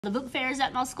The book fair is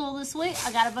at my school this week.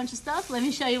 I got a bunch of stuff. Let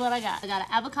me show you what I got. I got an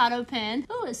avocado pen.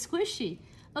 Oh, it's squishy.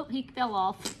 Oh, he fell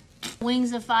off.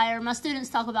 Wings of Fire. My students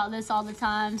talk about this all the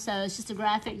time, so it's just a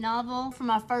graphic novel for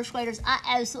my first graders. I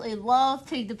absolutely love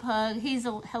Pig the Pug. He's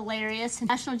hilarious.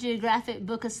 National Geographic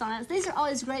Book of Science. These are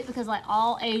always great because like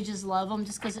all ages love them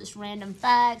just because it's random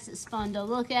facts. It's fun to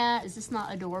look at. It's just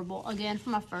not adorable. Again,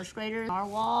 for my first graders.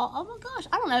 Narwhal. Oh my gosh.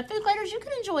 I don't know. Fifth graders, you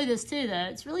could enjoy this too though.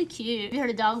 It's really cute. Have you heard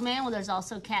of Dog Man? Well, there's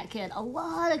also Cat Kid. A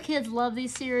lot of kids love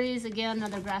these series. Again,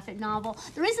 another graphic novel.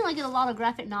 The reason I get a lot of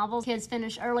graphic novels, kids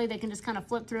finish early. They can just kind of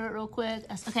flip through it real quick.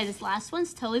 Okay, this last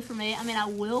one's totally for me. I mean, I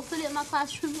will put it in my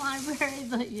classroom library,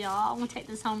 but y'all, I'm gonna take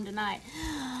this home tonight.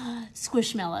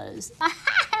 Squishmallows. I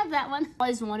have that one. I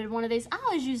always wanted one of these. I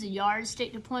always use a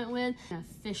yardstick to point with. An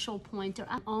official pointer.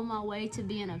 I'm on my way to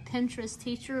being a Pinterest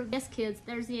teacher. Yes, kids,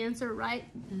 there's the answer right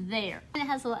there. And it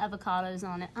has little avocados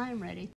on it. I'm ready.